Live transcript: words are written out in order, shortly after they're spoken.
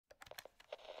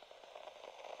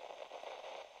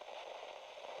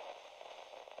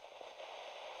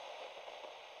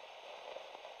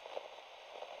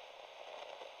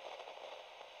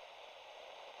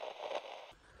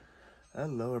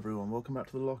Hello everyone, welcome back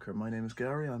to The Locker. My name is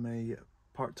Gary. I'm a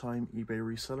part-time eBay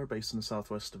reseller based in the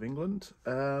southwest of England.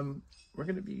 We're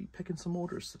going to be picking some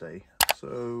orders today.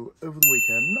 So over the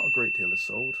weekend, not a great deal is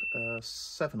sold.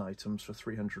 7 items for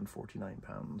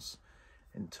 £349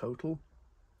 in total.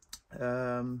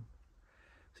 So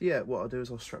yeah, what I'll do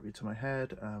is I'll strap you to my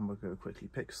head and we'll go quickly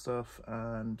pick stuff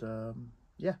and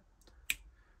yeah.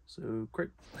 So quick.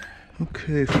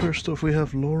 Okay, first off we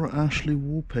have Laura Ashley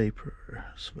wallpaper.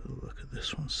 Let's have a look at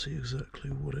this one, see exactly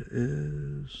what it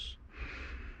is.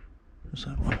 Is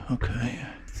that one? Okay,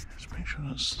 let's make sure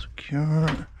that's secure.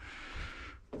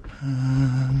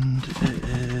 And it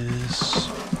is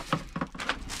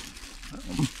that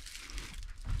one.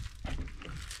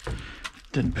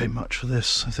 Didn't pay much for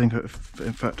this. I think,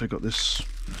 in fact, I got this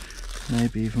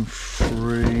maybe even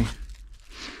free.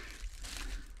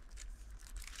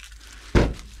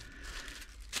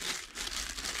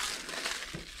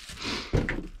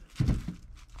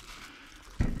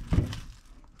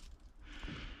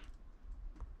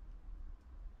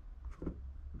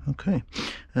 Okay,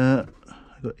 I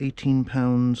got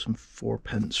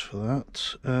 £18.04 for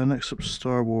that. Next up,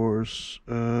 Star Wars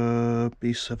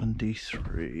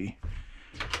B7D3.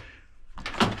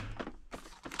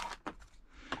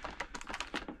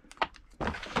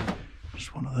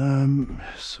 Just one of them,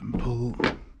 simple.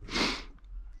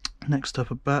 Next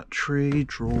up, a battery,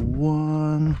 draw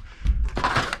one.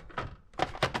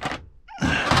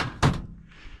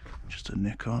 A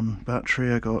Nikon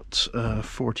battery. I got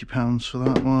 £40 for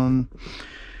that one.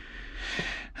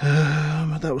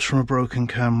 That was from a broken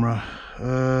camera.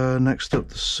 Next up,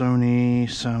 the Sony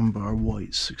soundbar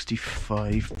white,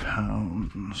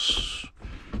 £65.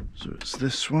 So it's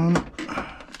this one.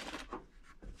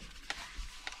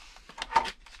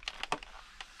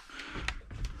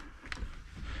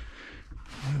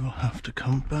 We will have to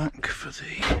come back for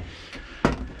the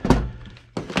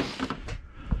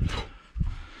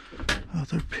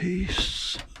other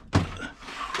piece. There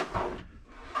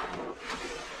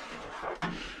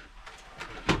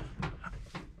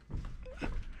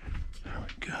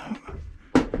we go.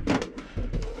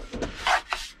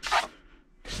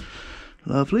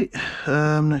 Lovely.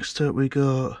 Next up we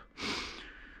got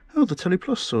the Tele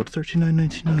Plus sword,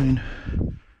 £39.99.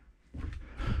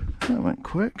 That went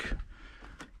quick.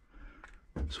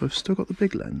 So I've still got the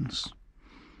big lens.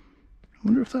 I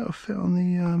wonder if that'll fit on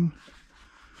the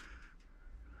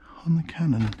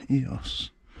Canon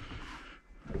EOS.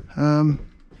 Yeah,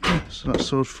 so that's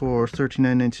sold for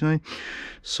 £39.99.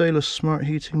 Sailor Smart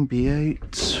Heating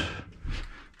B8.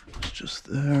 It's just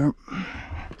there.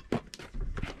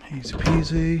 Easy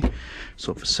peasy.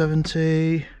 Sold for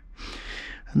 £70.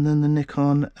 And then the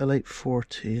Nikon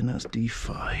L840, and that's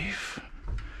D5.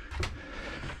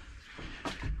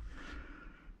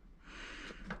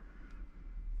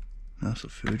 That's a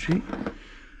Fuji.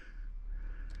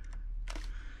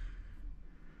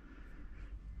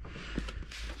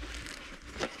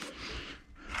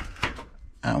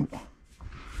 Ow.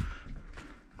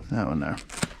 That one there.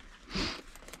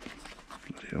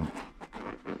 Bloody hell.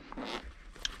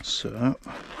 So,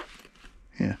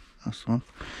 yeah, that's the one.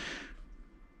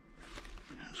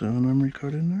 Is there a memory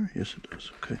card in there? Yes, it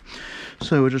does. Okay.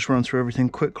 So we'll just run through everything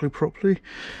quickly, properly.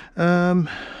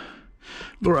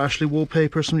 Laura Ashley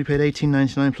wallpaper. Somebody paid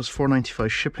 £18.99 plus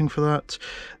 £4.95 shipping for that.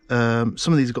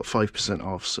 Some of these have got 5%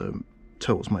 off, so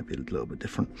totals might be a little bit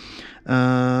different.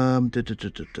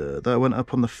 That went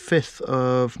up on the 5th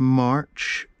of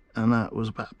March, and that was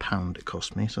about £1 it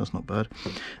cost me, so that's not bad.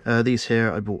 These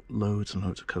here, I bought loads and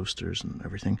loads of coasters and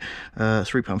everything.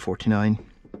 £3.49.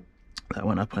 That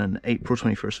went up on April,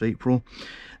 21st of April.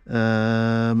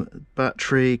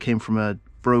 Battery came from a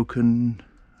broken,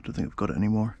 I don't think I've got it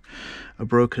anymore, a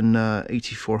broken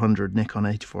 8400, Nikon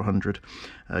 8400.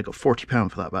 I got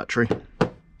 £40 for that battery.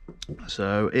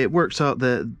 So it works out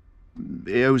that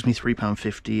it owes me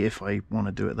 £3.50 if I want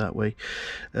to do it that way.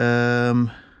 The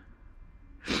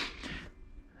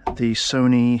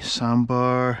Sony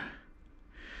soundbar,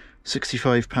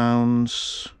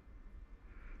 £65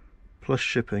 plus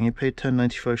shipping. He paid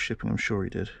 £10.95 shipping, I'm sure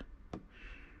he did.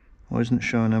 Why isn't it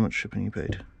showing how much shipping he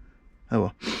paid? Oh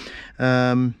well.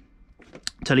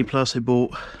 Tele Plus, I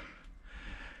bought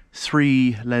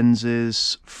 3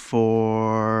 lenses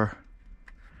for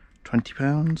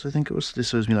 £20, I think it was.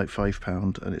 This owes me like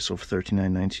 £5 and it's sold for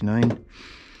 £39.99.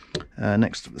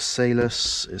 Next up, the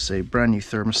Salus. It's a brand new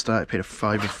thermostat. I paid a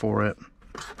 £5 for it.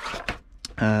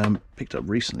 Picked it up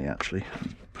recently, actually.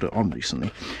 Put it on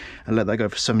recently. I let that go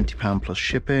for £70 plus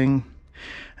shipping.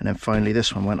 And then finally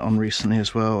this one went on recently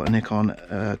as well, a Nikon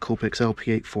Coolpix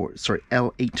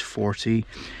L840,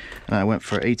 and I went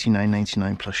for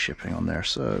 $89.99 plus shipping on there.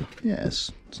 So yeah,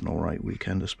 it's an alright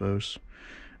weekend, I suppose.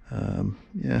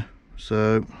 Yeah,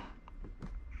 so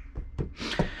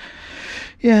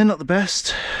yeah, not the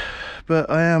best, but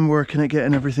I am working at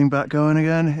getting everything back going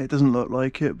again. It doesn't look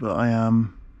like it, but I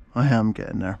am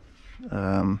getting there.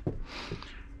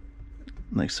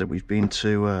 Like I said, we've been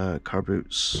to car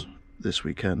boots this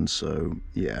weekend, so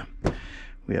yeah,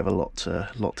 we have a lot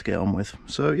to get on with.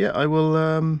 So yeah, I will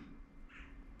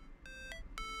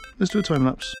let's do a time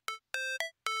lapse.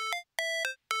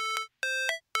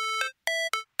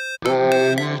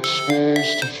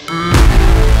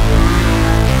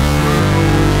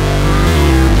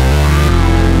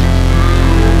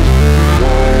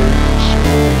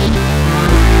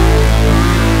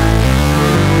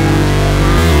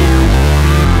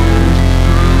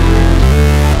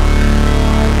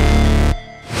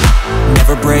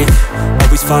 Never break,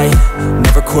 always fight,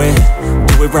 never quit,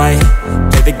 do it right,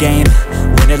 play the game,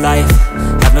 win it life,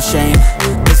 have no shame,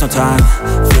 there's no time,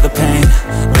 feel the pain,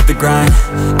 live the grind,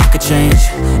 I could change,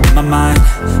 in my mind,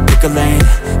 pick a lane,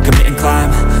 commit and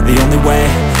climb, the only way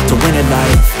to win it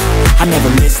life, I never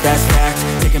miss that fact,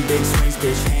 taking big swings,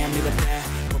 bitch, hand me the bat,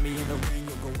 put me in the ring,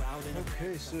 you'll go out and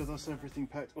okay, so that's everything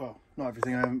packed. Well, not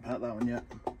everything, I haven't packed that one yet.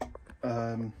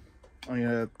 I'm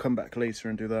gonna come back later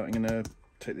and do that. I'm gonna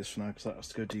take this for now because that has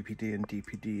to go DPD, and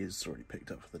DPD is already picked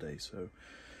up for the day, so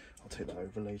I'll take that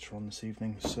over later on this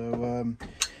evening. So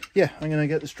yeah, I'm gonna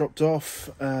get this dropped off,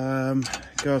 go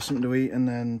have something to eat, and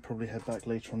then probably head back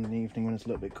later on in the evening when it's a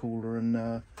little bit cooler,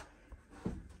 and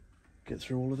get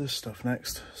through all of this stuff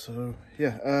next. So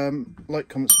yeah, like,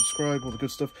 comment, subscribe, all the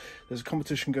good stuff. There's a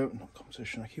competition not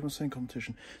competition, I keep on saying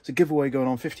competition. It's a giveaway going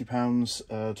on,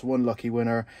 £50 to one lucky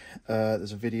winner.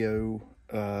 There's a video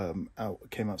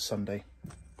came out Sunday.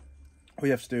 All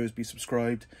you have to do is be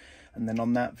subscribed, and then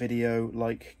on that video,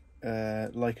 like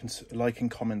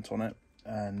and comment on it,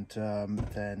 and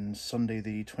then Sunday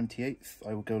the 28th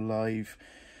I will go live,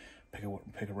 pick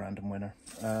a random winner.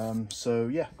 So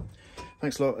yeah,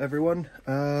 thanks a lot everyone.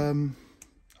 I'll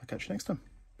catch you next time.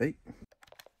 Bye.